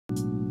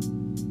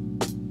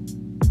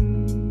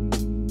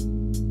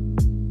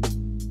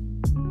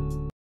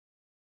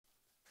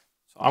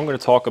I'm going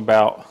to talk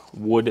about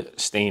wood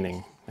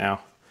staining.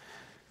 Now,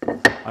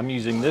 I'm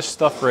using this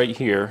stuff right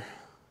here.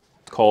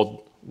 It's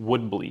called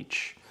wood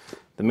bleach.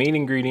 The main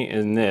ingredient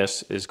in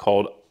this is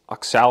called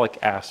oxalic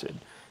acid.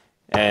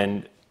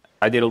 And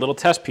I did a little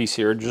test piece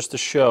here just to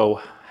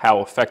show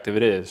how effective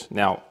it is.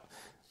 Now,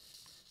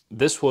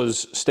 this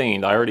was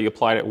stained. I already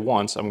applied it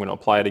once. I'm going to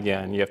apply it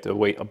again. You have to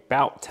wait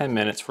about 10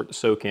 minutes for it to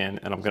soak in,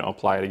 and I'm going to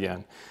apply it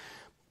again.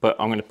 But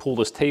I'm going to pull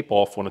this tape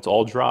off when it's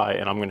all dry,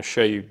 and I'm going to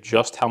show you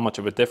just how much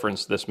of a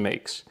difference this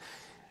makes.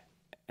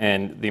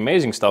 And the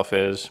amazing stuff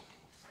is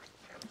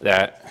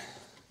that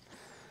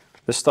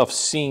this stuff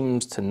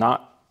seems to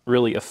not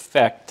really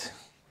affect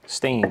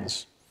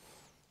stains.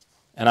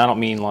 And I don't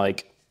mean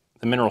like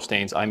the mineral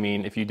stains. I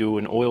mean if you do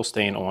an oil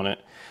stain on it.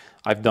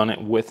 I've done it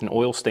with an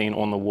oil stain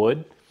on the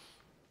wood.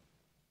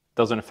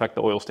 Doesn't affect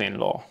the oil stain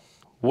at all.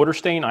 Water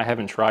stain I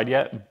haven't tried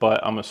yet,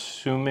 but I'm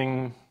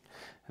assuming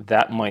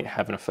that might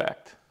have an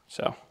effect.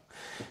 So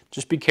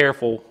just be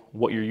careful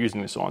what you're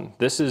using this on.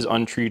 This is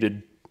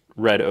untreated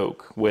red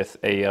oak with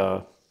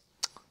a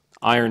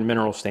iron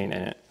mineral stain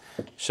in it.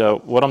 So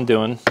what I'm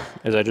doing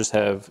is I just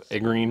have a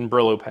green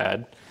Brillo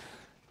pad,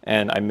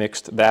 and I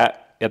mixed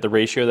that at the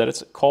ratio that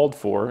it's called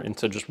for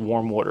into just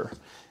warm water.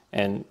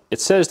 And it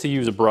says to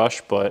use a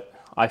brush, but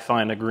I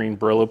find a green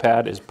Brillo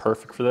pad is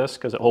perfect for this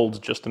because it holds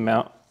just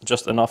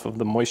enough of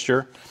the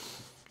moisture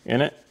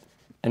in it,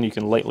 and you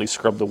can lightly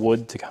scrub the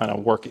wood to kind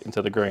of work it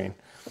into the grain.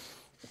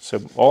 So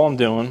all I'm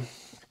doing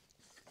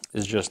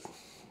is just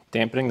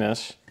dampening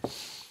this,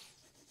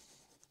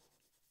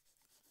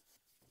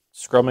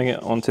 scrubbing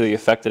it onto the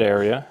affected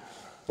area.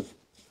 I'm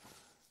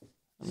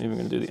even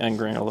going to do the end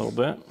grain a little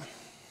bit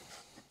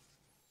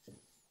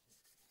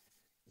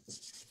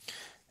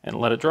and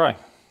let it dry.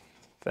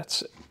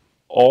 That's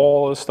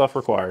all this stuff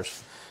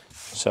requires.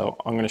 So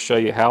I'm going to show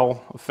you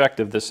how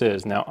effective this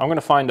is. Now I'm going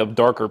to find a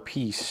darker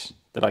piece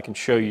that I can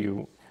show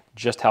you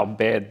just how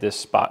bad this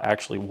spot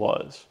actually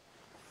was.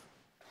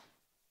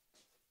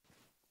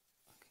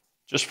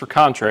 Just for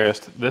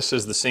contrast, this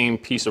is the same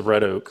piece of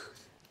red oak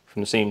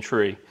from the same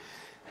tree.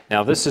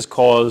 Now this is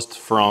caused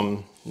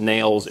from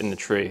nails in the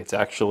tree. It's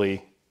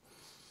actually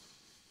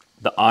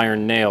the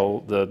iron nail,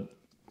 the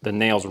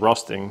nails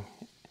rusting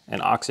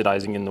and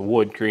oxidizing in the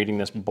wood, creating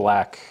this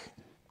black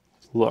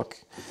look.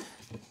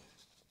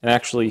 And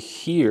actually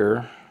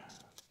here,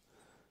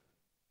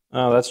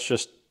 oh,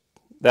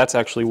 that's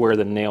actually where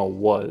the nail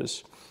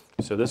was.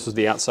 So this is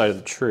the outside of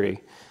the tree.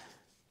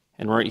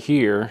 And right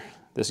here,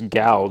 this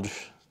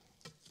gouge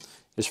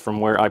is from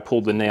where I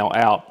pulled the nail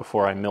out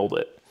before I milled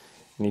it.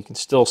 And you can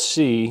still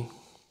see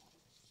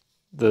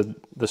the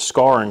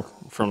scarring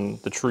from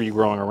the tree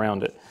growing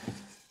around it.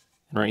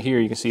 And right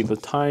here you can see the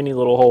tiny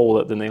little hole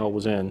that the nail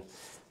was in.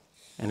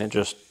 And it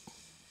just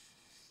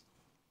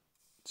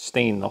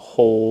stained the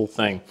whole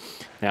thing.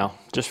 Now,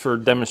 just for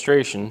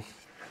demonstration,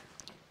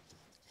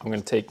 I'm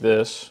going to take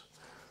this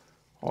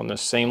on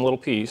this same little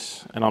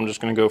piece, and I'm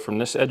just going to go from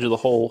this edge of the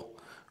hole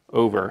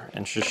over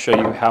and just show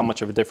you how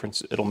much of a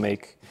difference it'll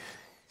make.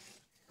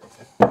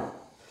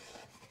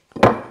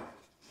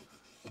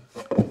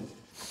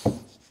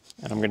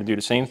 And I'm going to do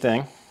the same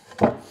thing.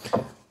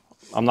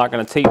 I'm not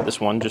going to tape this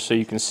one just so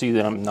you can see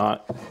that I'm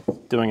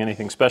not doing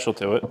anything special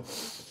to it.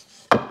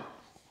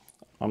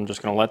 I'm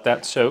just going to let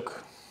that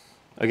soak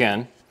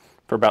again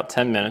for about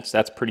 10 minutes.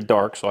 That's pretty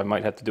dark, so I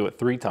might have to do it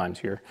 3 times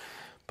here.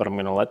 But I'm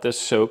going to let this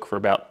soak for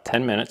about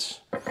 10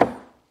 minutes. Then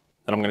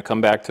I'm going to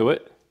come back to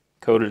it,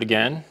 coat it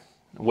again,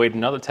 wait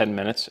another 10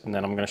 minutes, and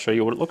then I'm going to show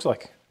you what it looks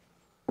like.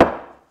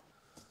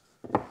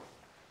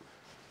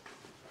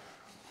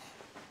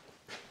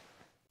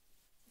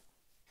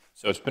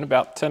 So it's been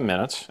about 10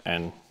 minutes,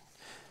 and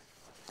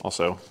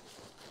also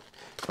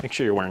make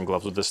sure you're wearing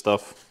gloves with this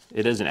stuff.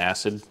 It is an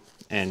acid,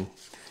 and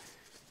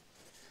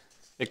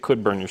it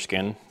could burn your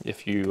skin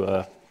if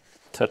you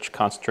touch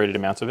concentrated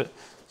amounts of it.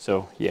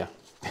 So yeah,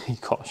 be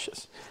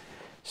cautious.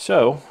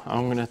 So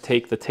I'm going to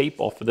take the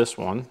tape off of this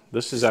one.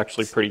 This is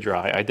actually pretty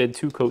dry. I did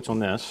 2 coats on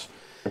this.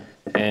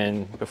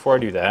 And before I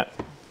do that,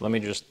 let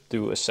me just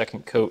do a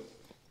second coat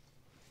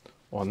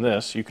on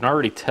this. You can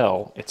already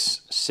tell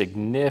it's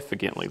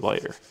significantly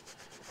lighter.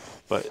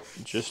 But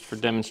just for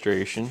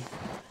demonstration,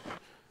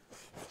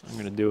 I'm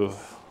going to do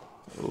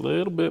a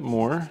little bit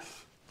more.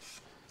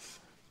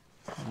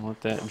 I'll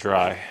let that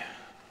dry.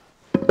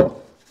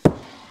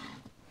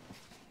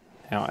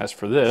 Now as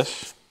for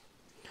this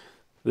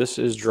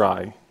is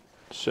dry.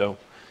 So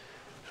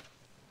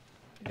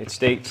it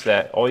states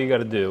that all you got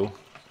to do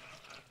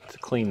to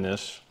clean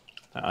this,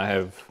 I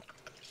have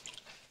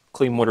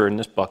clean water in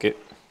this bucket,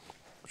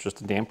 it's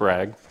just a damp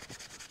rag.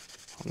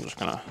 I'm just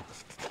going to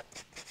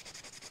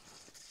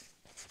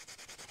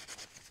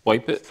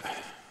wipe it,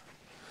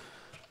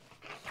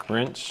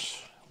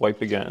 rinse,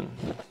 wipe again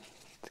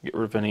to get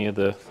rid of any of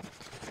the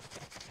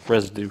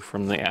residue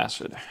from the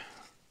acid,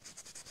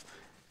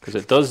 because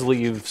it does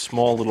leave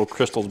small little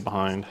crystals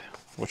behind,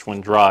 which when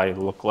dry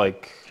look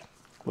like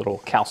little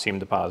calcium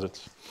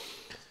deposits.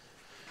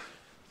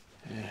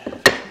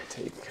 And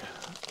take,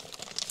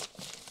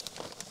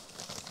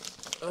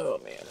 oh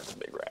man, that's a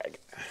big rag.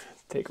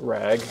 take a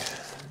rag,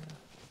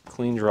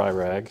 clean dry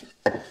rag.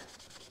 I'm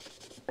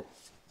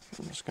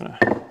just gonna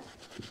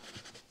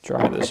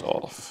dry this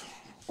off.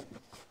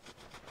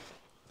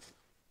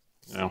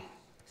 Now,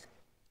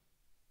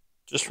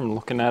 just from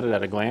looking at it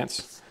at a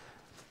glance,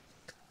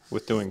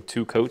 with doing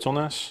 2 coats on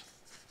this,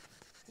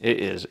 it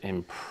is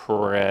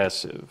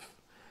impressive.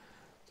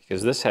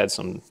 Because this had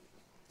some,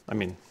 I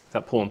mean,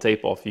 without pulling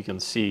tape off, you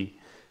can see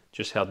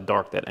just how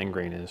dark that end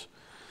grain is.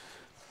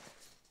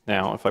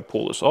 Now, if I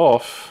pull this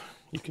off,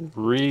 you can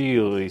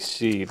really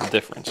see the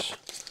difference.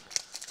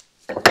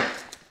 All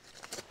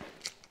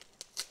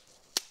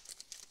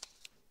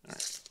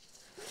right,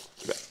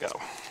 let that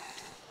go.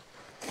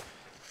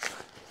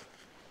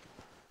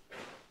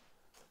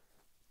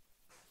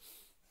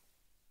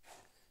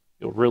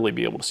 You'll really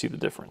be able to see the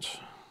difference.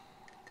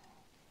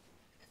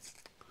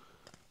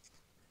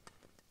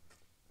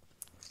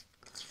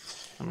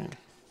 I mean,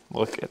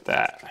 look at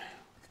that.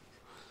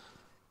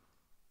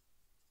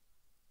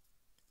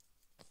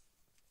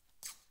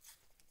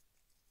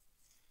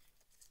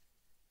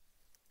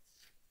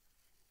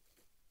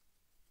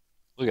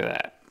 Look at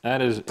that.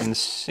 That is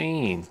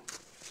insane.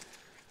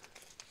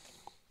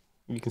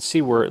 You can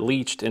see where it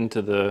leached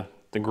into the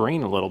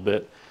grain a little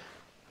bit,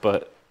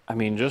 but I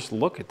mean, just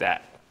look at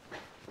that.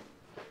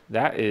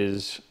 That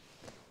is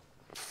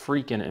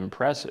freaking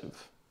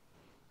impressive.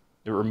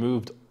 It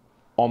removed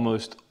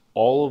almost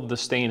all of the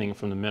staining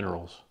from the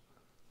minerals.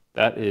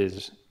 That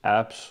is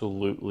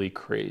absolutely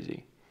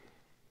crazy.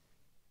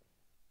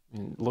 I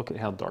mean, look at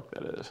how dark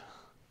that is.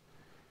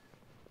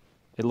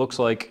 It looks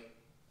like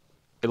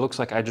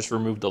I just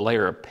removed a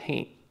layer of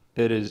paint.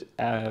 It is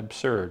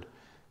absurd.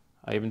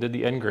 I even did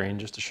the end grain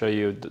just to show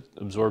you it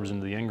absorbs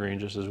into the end grain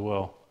just as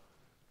well.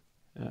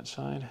 That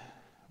side,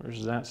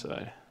 where's that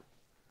side?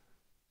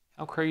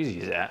 How crazy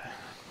is that?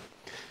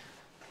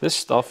 This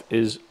stuff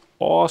is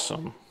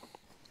awesome.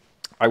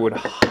 I would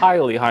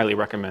highly, highly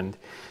recommend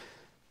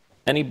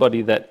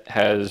anybody that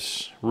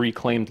has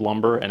reclaimed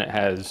lumber and it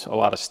has a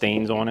lot of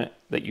stains on it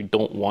that you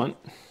don't want.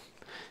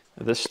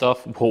 This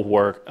stuff will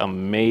work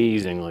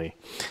amazingly.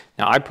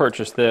 Now, I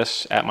purchased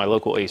this at my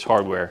local Ace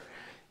Hardware,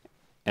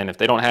 and if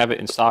they don't have it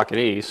in stock at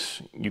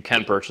Ace, you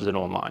can purchase it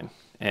online.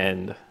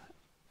 And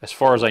as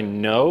far as I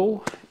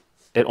know,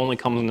 it only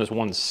comes in this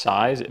one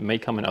size. It may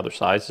come in other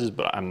sizes,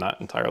 but I'm not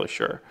entirely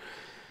sure.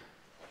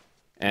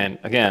 And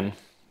again,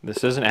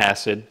 this is an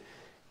acid.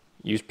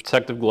 Use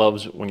protective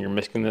gloves when you're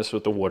mixing this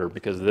with the water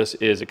because this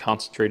is a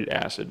concentrated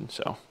acid.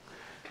 So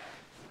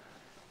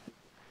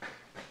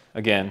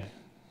again,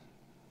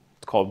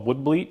 it's called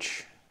wood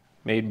bleach,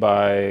 made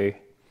by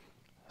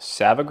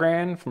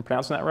Savagran, if I'm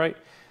pronouncing that right.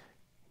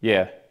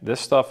 Yeah,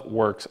 this stuff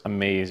works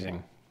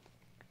amazing.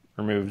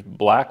 Removes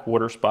black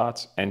water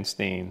spots and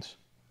stains.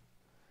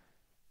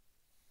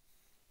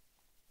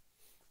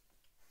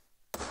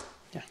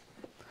 Yeah.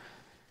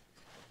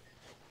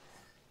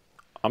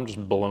 I'm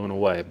just blown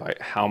away by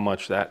how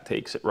much that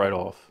takes it right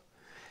off.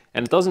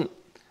 And it doesn't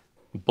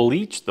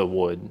bleach the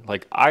wood.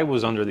 Like, I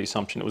was under the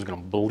assumption it was going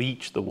to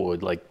bleach the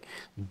wood, like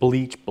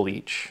bleach,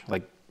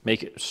 like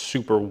make it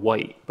super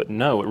white. But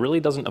no, it really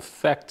doesn't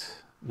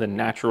affect the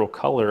natural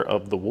color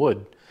of the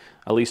wood,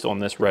 at least on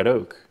this red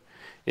oak.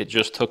 It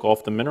just took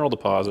off the mineral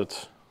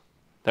deposits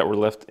that were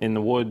left in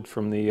the wood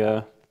from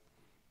the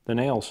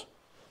nails.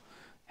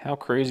 How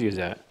crazy is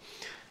that?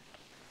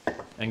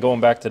 And going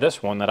back to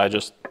this one that I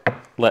just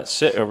let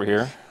sit over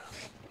here,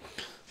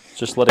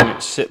 just letting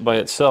it sit by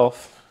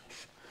itself,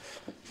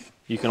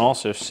 you can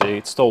also see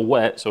it's still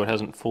wet, so it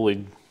hasn't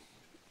fully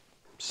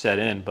set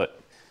in,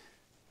 but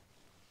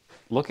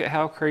look at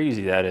how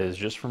crazy that is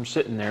just from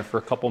sitting there for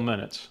a couple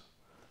minutes.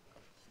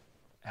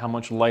 How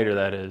much lighter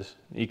that is.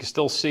 You can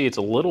still see it's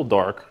a little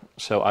dark,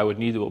 so I would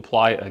need to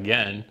apply it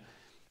again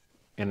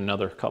in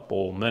another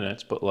couple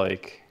minutes, but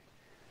like,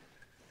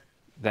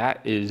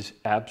 that is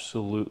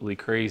absolutely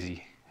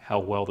crazy how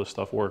well this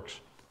stuff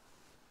works.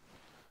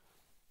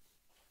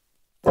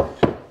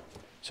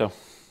 So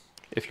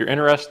if you're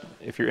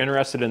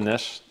interested in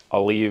this,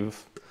 I'll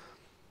leave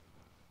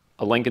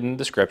a link in the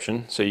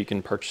description so you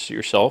can purchase it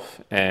yourself.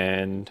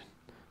 And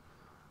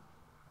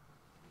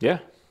yeah,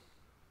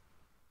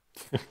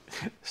 this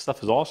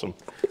stuff is awesome.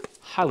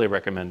 Highly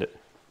recommend it.